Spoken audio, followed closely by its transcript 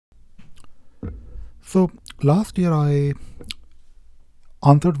So last year I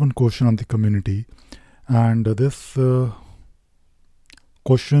answered one question on the community, and this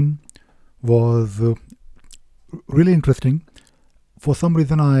question was really interesting. For some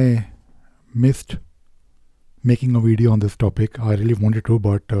reason I missed making a video on this topic. I really wanted to,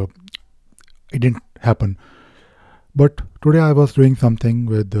 but it didn't happen. But today I was doing something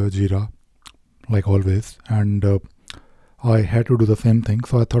with Jira, like always, and I had to do the same thing.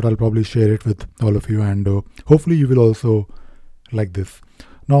 So I thought I'll probably share it with all of you, and hopefully you will also like this.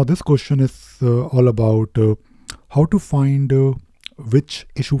 Now this question is all about how to find which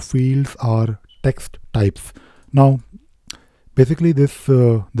issue fields are text types. Now basically this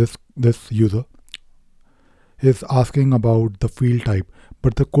user is asking about the field type,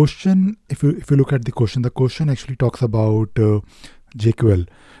 but the question, if you look at the question actually talks about JQL.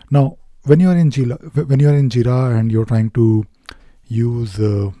 Now when you are in Jira and you're trying to use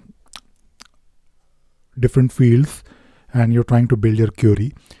different fields and you're trying to build your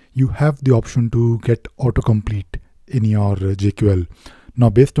query, you have the option to get autocomplete in your JQL. Now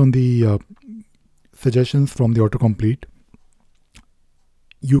based on the suggestions from the autocomplete,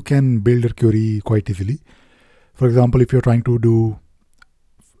 you can build your query quite easily. For example, if you're trying to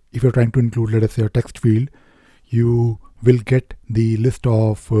include, let us say, a text field, you will get the list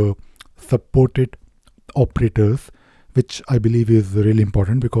of supported operators, which I believe is really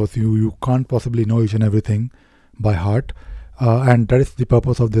important because you can't possibly know each and everything by heart, and that is the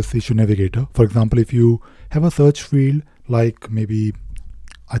purpose of this issue navigator. For example, if you have a search field, like maybe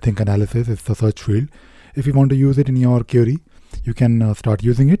I think analysis is the search field, if you want to use it in your query, you can start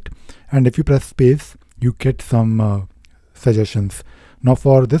using it, and if you press space, you get some suggestions. Now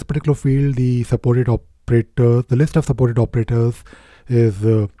for this particular field, the list of supported operators is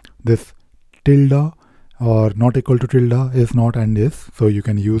this tilde or not equal to tilde, is not, and is. So you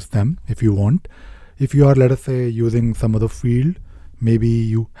can use them if you want. If you are, let us say, using some other field, maybe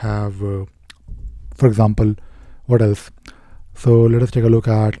you have, for example, what else? So let us take a look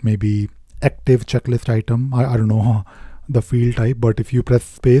at maybe active checklist item. I don't know the field type, but if you press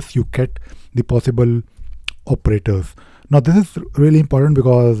space, you get the possible operators. Now this is really important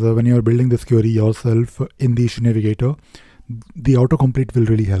because when you are building this query yourself in the issue navigator, the autocomplete will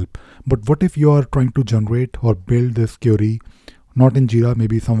really help. But what if you are trying to generate or build this query not in Jira,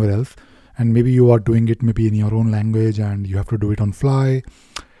 maybe somewhere else, and maybe you are doing it maybe in your own language and you have to do it on fly.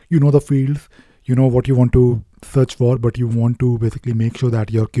 You know the fields, you know what you want to search for, but you want to basically make sure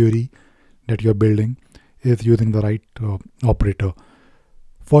that your query that you're building is using the right operator.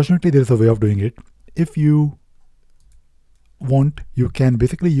 Fortunately, there is a way of doing it. If you want, you can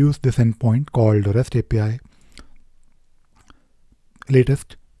basically use this endpoint called REST API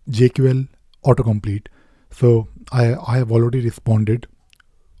latest JQL autocomplete. So I have already responded.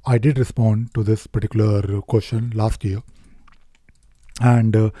 I did respond to this particular question last year,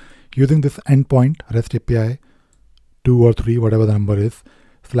 and using this endpoint REST API 2 or 3, whatever the number is,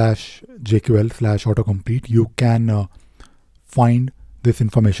 /JQL/autocomplete, you can find this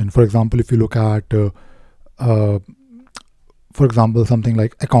information. For example, if you look at for example, something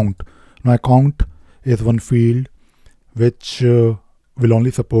like account. Now account is one field which will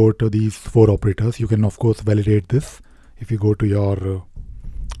only support these 4 operators. You can of course validate this. If you go to your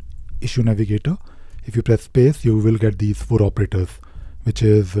issue navigator, if you press space, you will get these 4 operators, which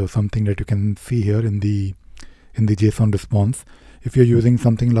is something that you can see here in the JSON response. If you're using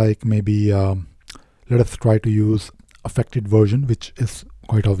something like maybe let us try to use affected version, which is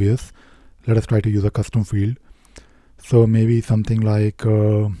quite obvious. Let us try to use a custom field. So maybe something like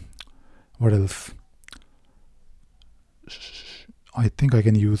what else? I think I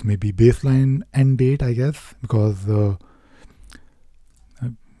can use maybe baseline end date, I guess, because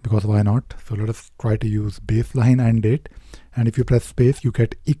why not? So let us try to use baseline end date, and if you press space, you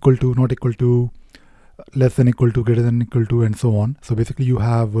get equal to, not equal to, less than equal to, greater than equal to, and so on. So basically you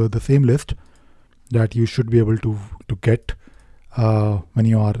have the same list that you should be able to get when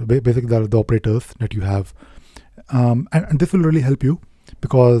you are basically the operators that you have. And this will really help you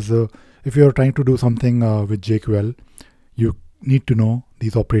because if you're trying to do something with JQL, you need to know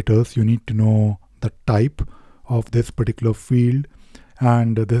these operators, you need to know the type of this particular field,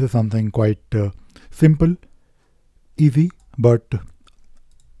 and this is something quite simple, easy, but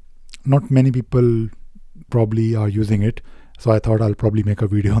not many people probably are using it. So I thought I'll probably make a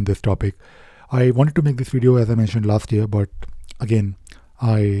video on this topic. I wanted to make this video, as I mentioned, last year, but again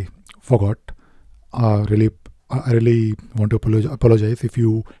I forgot. I really want to apologize if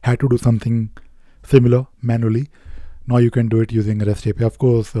you had to do something similar manually. Now you can do it using REST API. Of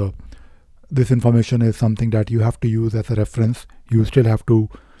course, this information is something that you have to use as a reference. You still have to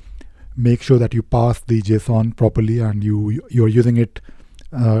make sure that you pass the JSON properly and you're using it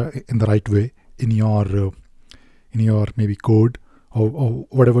in the right way in your maybe code or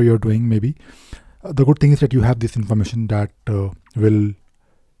whatever you're doing. Maybe the good thing is that you have this information that will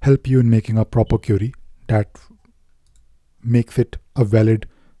help you in making a proper query that makes it a valid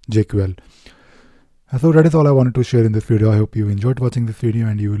JQL. So that is all I wanted to share in this video. I hope you enjoyed watching this video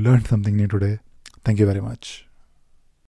and you learned something new today. Thank you very much.